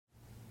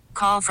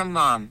Call from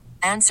mom.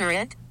 Answer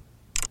it.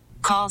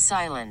 Call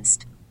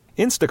silenced.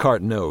 Instacart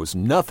knows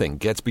nothing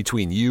gets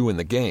between you and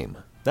the game.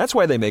 That's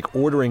why they make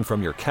ordering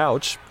from your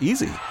couch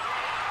easy.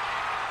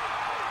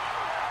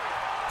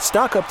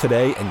 Stock up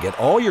today and get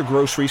all your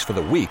groceries for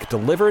the week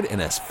delivered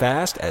in as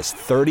fast as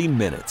 30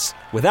 minutes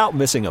without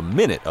missing a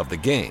minute of the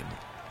game.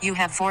 You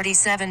have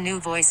 47 new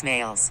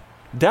voicemails.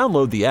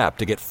 Download the app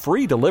to get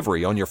free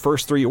delivery on your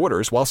first 3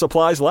 orders while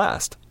supplies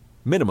last.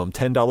 Minimum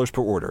 $10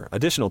 per order.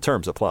 Additional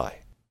terms apply.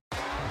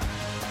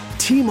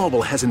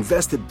 T-Mobile has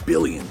invested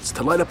billions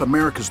to light up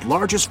America's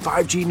largest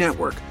 5G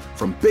network,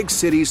 from big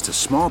cities to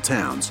small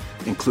towns,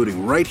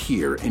 including right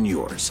here in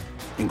yours.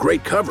 And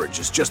great coverage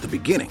is just the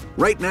beginning.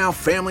 Right now,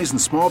 families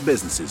and small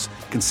businesses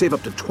can save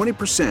up to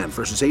 20%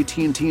 versus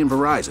AT&T and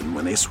Verizon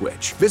when they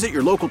switch. Visit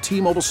your local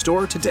T-Mobile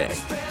store today.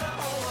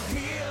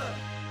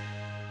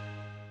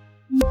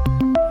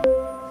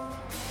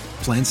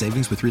 Plan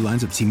savings with 3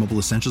 lines of T-Mobile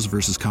Essentials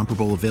versus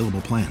comparable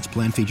available plans.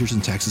 Plan features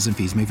and taxes and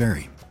fees may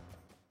vary.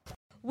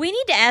 We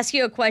need to ask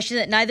you a question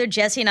that neither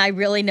Jesse and I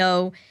really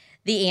know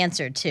the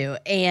answer to.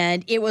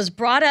 And it was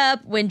brought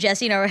up when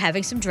Jesse and I were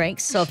having some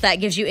drinks. So if that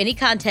gives you any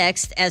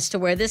context as to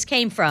where this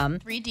came from.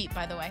 3 deep,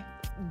 by the way.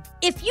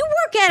 If you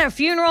work at a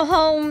funeral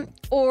home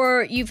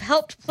or you've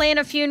helped plan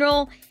a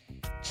funeral,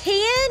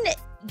 can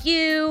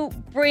you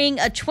bring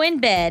a twin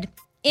bed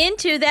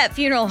into that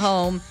funeral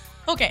home?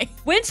 Okay.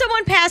 When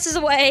someone passes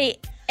away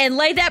and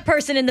lay that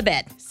person in the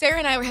bed. Sarah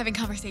and I were having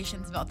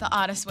conversations about the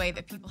oddest way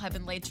that people have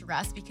been laid to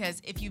rest,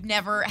 because if you've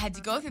never had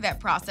to go through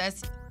that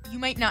process, you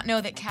might not know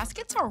that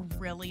caskets are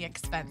really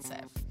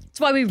expensive.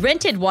 That's why we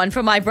rented one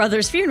for my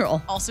brother's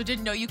funeral. Also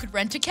didn't know you could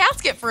rent a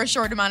casket for a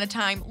short amount of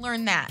time.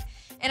 Learn that.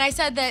 And I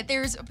said that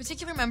there's a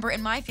particular member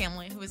in my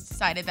family who has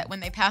decided that when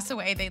they pass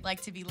away, they'd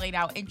like to be laid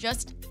out in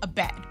just a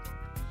bed,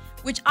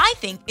 which I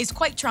think is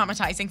quite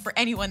traumatizing for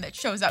anyone that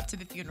shows up to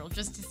the funeral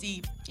just to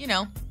see,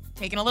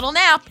 taking a little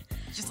nap.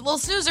 Just a little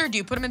snoozer. Do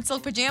you put them in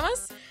silk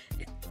pajamas?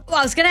 Well,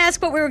 I was going to ask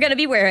what we were going to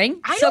be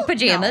wearing. Silk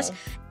pajamas. Know.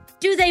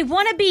 Do they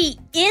want to be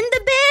in the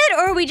bed,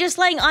 or are we just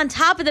laying on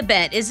top of the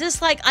bed? Is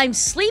this like I'm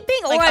sleeping,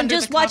 or I'm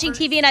just watching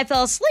TV and I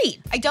fell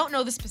asleep? I don't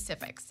know the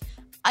specifics.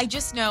 I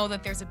just know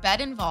that there's a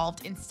bed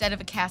involved instead of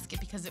a casket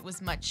because it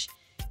was much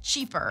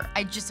cheaper.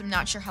 I just am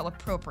not sure how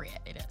appropriate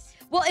it is.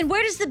 Well, and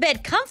where does the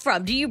bed come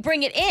from? Do you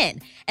bring it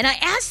in? And I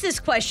asked this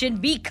question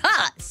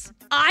because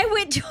I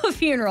went to a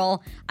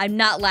funeral. I'm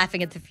not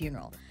laughing at the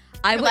funeral.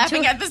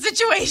 Laughing at the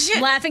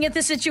situation. Laughing at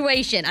the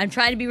situation. I'm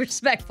trying to be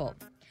respectful.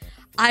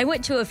 I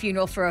went to a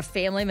funeral for a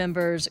family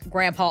member's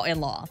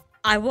grandpa-in-law.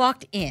 I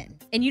walked in,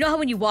 and you know how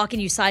when you walk in,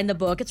 you sign the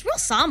book? It's real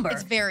somber.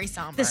 It's very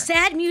somber. The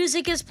sad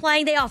music is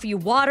playing. They offer you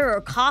water or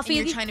coffee.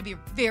 And you're trying to be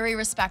very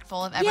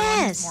respectful of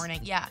everyone this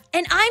morning. Yeah.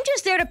 And I'm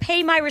just there to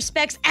pay my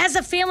respects as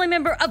a family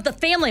member of the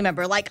family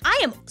member. Like, I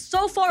am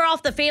so far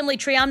off the family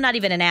tree, I'm not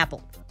even an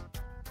apple.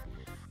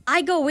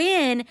 I go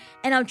in,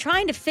 and I'm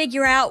trying to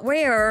figure out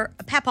where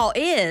Papaw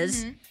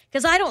is,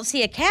 because I don't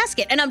see a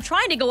casket, and I'm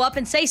trying to go up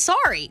and say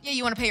sorry. Yeah,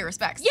 you want to pay your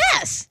respects.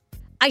 Yes.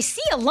 I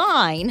see a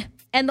line,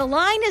 and the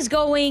line is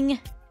going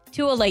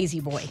to a lazy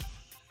boy.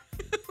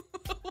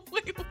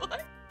 Wait,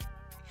 what?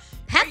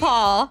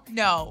 Papaw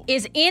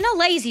is in a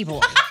lazy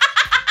boy.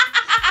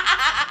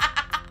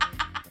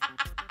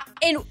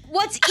 And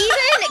what's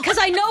even, because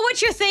I know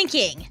what you're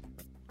thinking,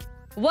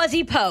 was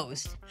he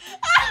posed?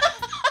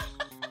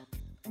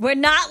 We're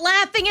not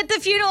laughing at the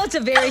funeral. It's a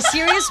very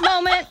serious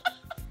moment.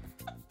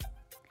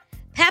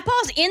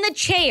 Papaw's in the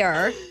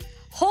chair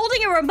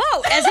holding a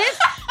remote as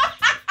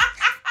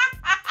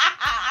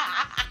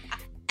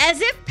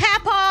if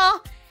Papaw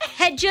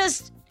had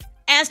just,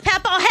 as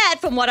Papaw had,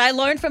 from what I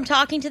learned from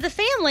talking to the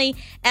family,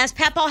 as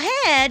Papaw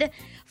had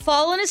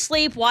fallen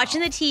asleep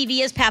watching the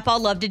TV as Papaw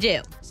loved to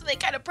do. So they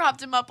kind of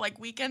propped him up like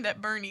Weekend at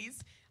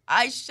Bernie's.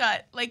 Eyes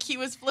shut, like he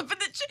was flipping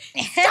the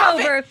head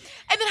over. And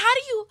then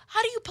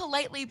how do you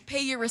politely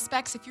pay your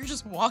respects if you're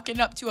just walking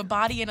up to a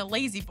body in a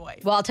lazy boy?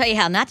 Well, I'll tell you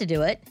how not to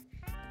do it.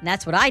 And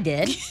that's what I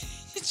did.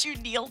 Did you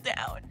kneel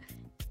down?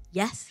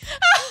 Yes.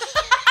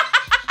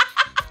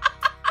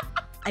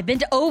 I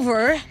bent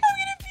over. I'm gonna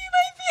pee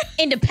my pants.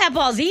 Into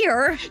Papaw's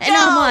ear. And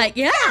I'm like,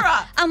 yeah.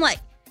 Sarah. I'm like,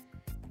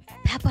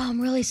 Papaw,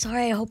 I'm really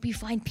sorry. I hope you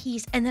find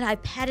peace. And then I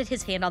patted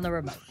his hand on the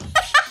remote.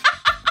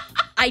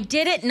 I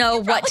didn't know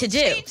what to do.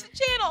 Change the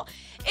channel.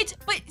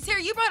 But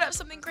Sarah, you brought up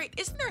something great.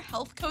 Isn't there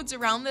health codes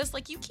around this?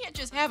 Like, you can't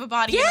just have a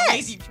body in a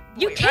lazy boy,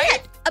 you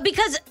can't. Right?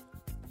 Because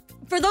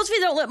for those of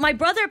you that don't know, my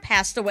brother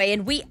passed away,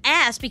 and we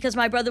asked, because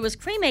my brother was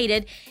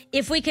cremated,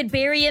 if we could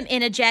bury him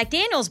in a Jack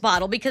Daniels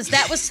bottle, because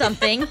that was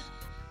something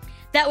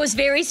that was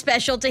very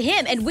special to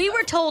him. And we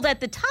were told at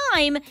the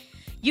time,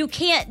 you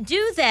can't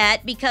do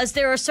that because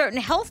there are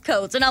certain health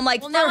codes. And I'm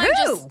like, well,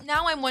 who?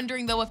 Now I'm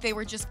wondering, though, if they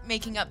were just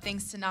making up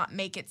things to not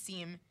make it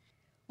seem...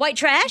 White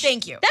trash?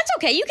 Thank you. That's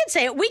okay. You can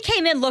say it. We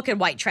came in looking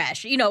white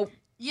trash. You know?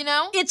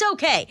 It's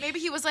okay. Maybe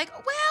he was like,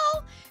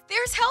 well,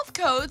 there's health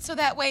codes, so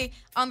that way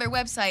on their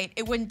website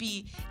it wouldn't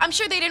be... I'm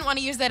sure they didn't want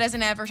to use that as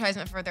an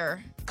advertisement for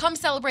their come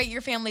celebrate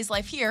your family's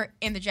life here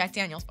in the Jack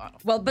Daniels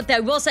bottle. Well, but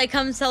they will say,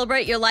 come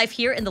celebrate your life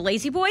here in the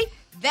Lazy Boy.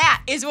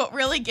 That is what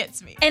really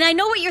gets me. And I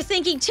know what you're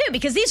thinking, too,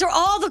 because these are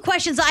all the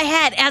questions I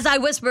had as I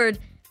whispered,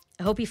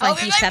 I hope you find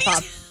peace,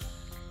 Pep-Pop.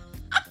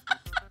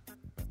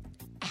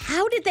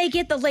 How did they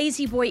get the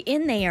Lazy Boy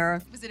in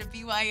there? Was it a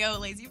BYO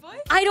Lazy Boy?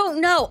 I don't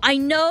know. I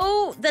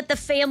know that the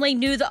family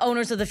knew the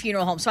owners of the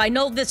funeral home, so I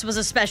know this was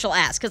a special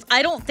ask, because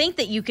I don't think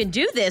that you can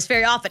do this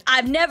very often.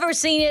 I've never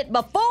seen it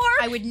before.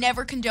 I would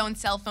never condone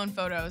cell phone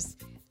photos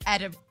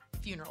at a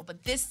funeral,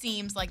 but this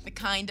seems like the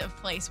kind of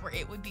place where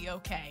it would be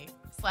okay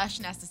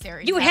 /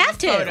 necessary. You have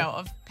to. A photo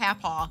of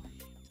Papaw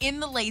in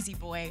the Lazy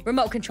Boy.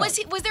 Remote control.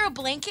 Was there a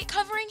blanket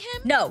covering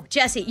him? No,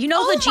 Jesse, you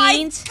know the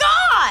jeans?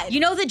 Oh my God! You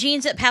know the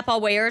jeans that Papaw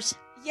wears?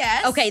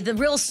 Yes. Okay, the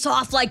real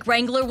soft, like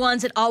Wrangler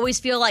ones that always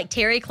feel like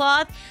terry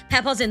cloth.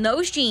 Papaw's in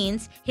those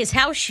jeans, his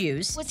house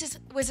shoes.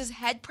 Was his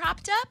head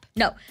propped up?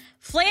 No,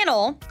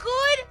 flannel.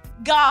 Good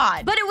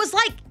God. But it was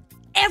like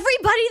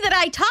everybody that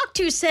I talked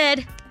to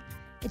said,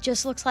 it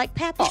just looks like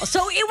Papaw.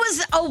 So it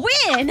was a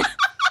win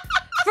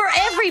for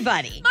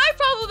everybody. My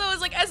problem, though,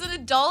 is like as an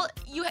adult,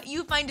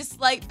 you find a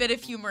slight bit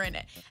of humor in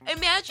it.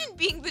 Imagine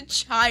being the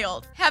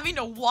child, having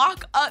to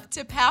walk up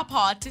to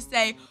Papaw to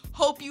say,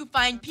 hope you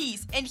find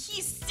peace, and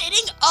he's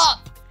sitting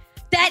up.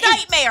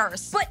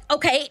 Nightmares. But,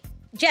 okay,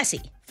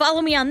 Jesse,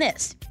 follow me on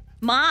this.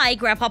 My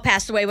grandpa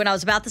passed away when I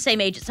was about the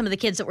same age as some of the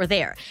kids that were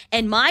there.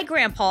 And my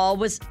grandpa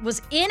was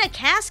in a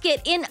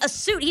casket in a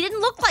suit. He didn't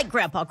look like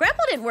Grandpa.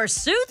 Grandpa didn't wear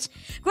suits.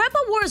 Grandpa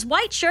wore his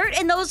white shirt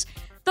and those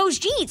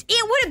jeans.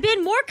 It would have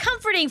been more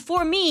comforting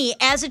for me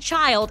as a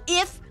child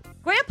if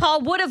Grandpa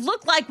would have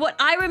looked like what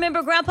I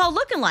remember Grandpa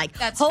looking like.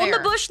 That's holding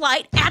fair. the bush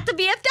light at the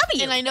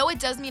VFW. And I know it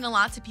does mean a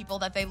lot to people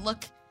that they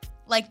look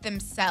like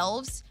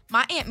themselves.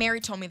 My Aunt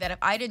Mary told me that if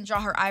I didn't draw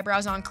her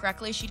eyebrows on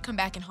correctly, she'd come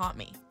back and haunt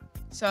me.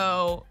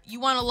 So you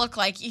want to look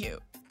like you.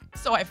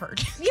 So I've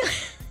heard.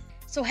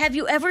 So have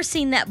you ever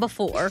seen that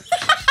before? Is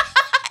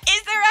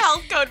there a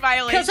health code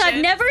violation? Because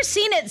I've never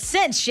seen it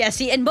since,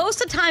 Jesse. And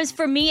most of the times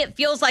for me, it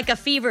feels like a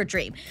fever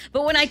dream.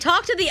 But when I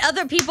talk to the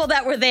other people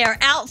that were there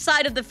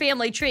outside of the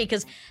family tree,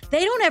 because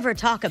they don't ever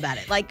talk about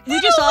it. Like,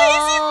 we just all...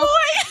 Lazy Boy.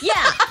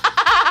 Yeah.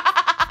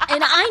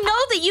 And I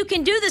know that you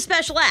can do the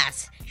special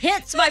acts.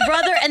 Hence my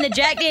brother and the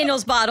Jack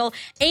Daniels bottle.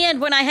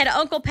 And when I had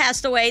uncle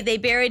passed away, they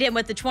buried him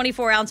with the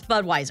 24-ounce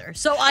Budweiser.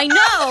 So I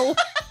know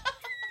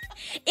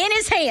in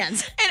his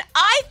hands. And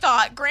I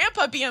thought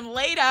Grandpa being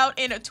laid out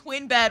in a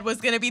twin bed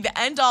was going to be the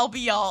end-all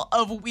be-all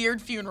of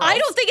weird funerals. I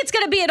don't think it's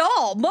going to be at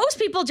all. Most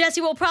people,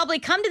 Jesse, will probably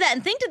come to that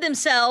and think to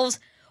themselves,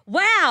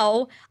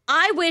 wow,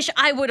 I wish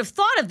I would have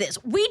thought of this.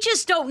 We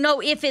just don't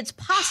know if it's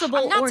possible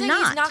or not. I'm not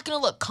saying he's not going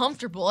to look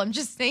comfortable. I'm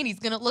just saying he's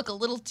going to look a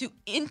little too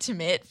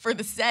intimate for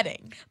the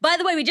setting. By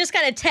the way, we just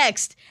got a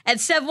text at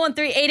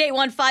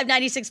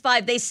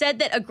 713-881-5965. They said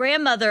that a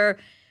grandmother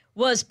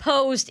was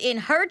posed in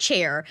her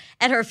chair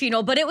at her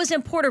funeral, but it was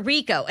in Puerto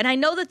Rico. And I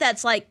know that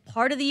that's like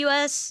part of the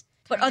U.S.,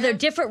 but are there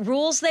different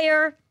rules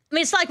there? I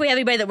mean, it's like we have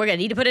anybody that we're going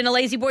to need to put in a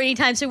Lazy Boy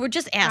anytime soon. We're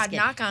just asking.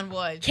 God, knock on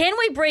wood. Can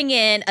we bring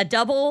in a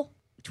double?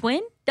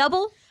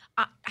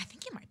 I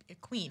think it might be a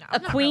queen.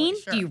 I'm a not queen?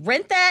 really sure. Do you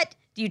rent that?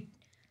 Who do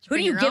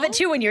bring you your give own? it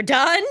to when you're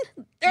done?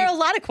 There are a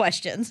lot of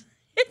questions.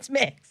 It's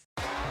mixed.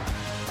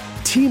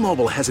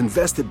 T-Mobile has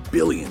invested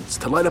billions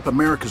to light up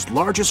America's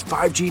largest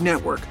 5G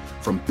network,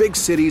 from big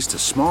cities to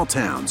small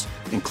towns,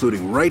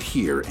 including right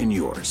here in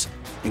yours.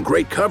 And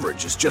great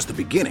coverage is just the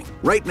beginning.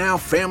 Right now,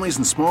 families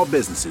and small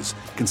businesses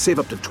can save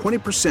up to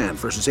 20%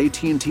 versus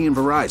AT&T and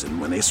Verizon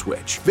when they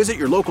switch. Visit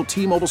your local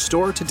T-Mobile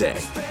store today.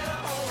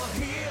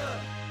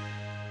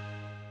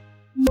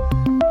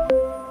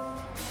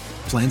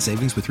 Plan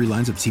savings with 3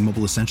 lines of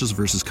T-Mobile Essentials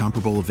versus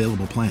comparable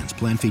available plans.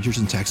 Plan features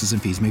and taxes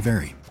and fees may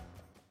vary.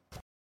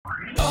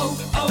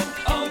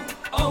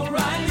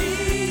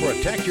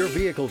 Protect your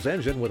vehicle's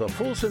engine with a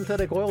full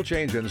synthetic oil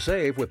change and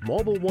save with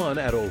Mobil 1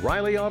 at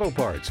O'Reilly Auto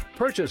Parts.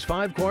 Purchase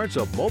 5 quarts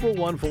of Mobil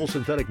 1 full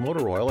synthetic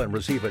motor oil and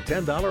receive a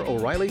 $10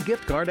 O'Reilly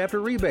gift card after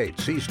rebate.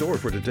 See store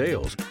for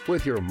details.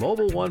 With your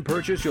Mobil 1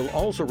 purchase, you'll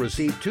also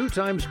receive 2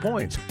 times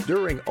points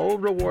during O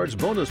Rewards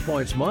Bonus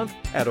Points Month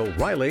at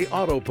O'Reilly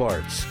Auto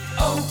Parts.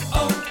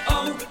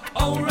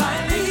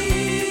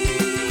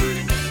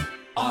 O'Reilly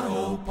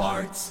Auto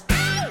Parts.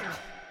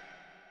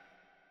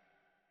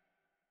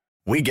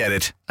 We get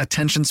it.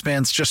 Attention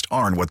spans just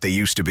aren't what they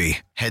used to be.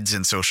 Heads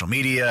in social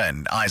media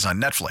and eyes on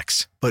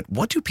Netflix. But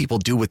what do people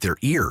do with their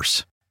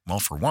ears? Well,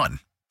 for one,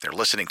 they're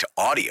listening to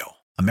audio.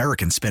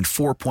 Americans spend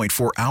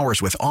 4.4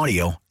 hours with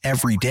audio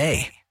every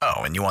day. Oh,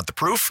 and you want the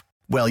proof?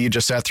 Well, you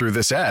just sat through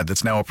this ad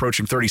that's now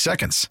approaching 30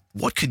 seconds.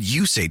 What could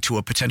you say to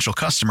a potential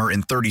customer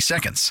in 30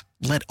 seconds?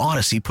 Let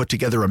Odyssey put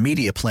together a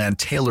media plan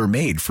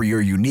tailor-made for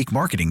your unique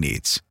marketing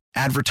needs.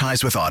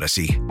 Advertise with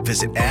Odyssey.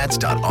 Visit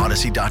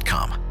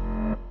ads.odyssey.com.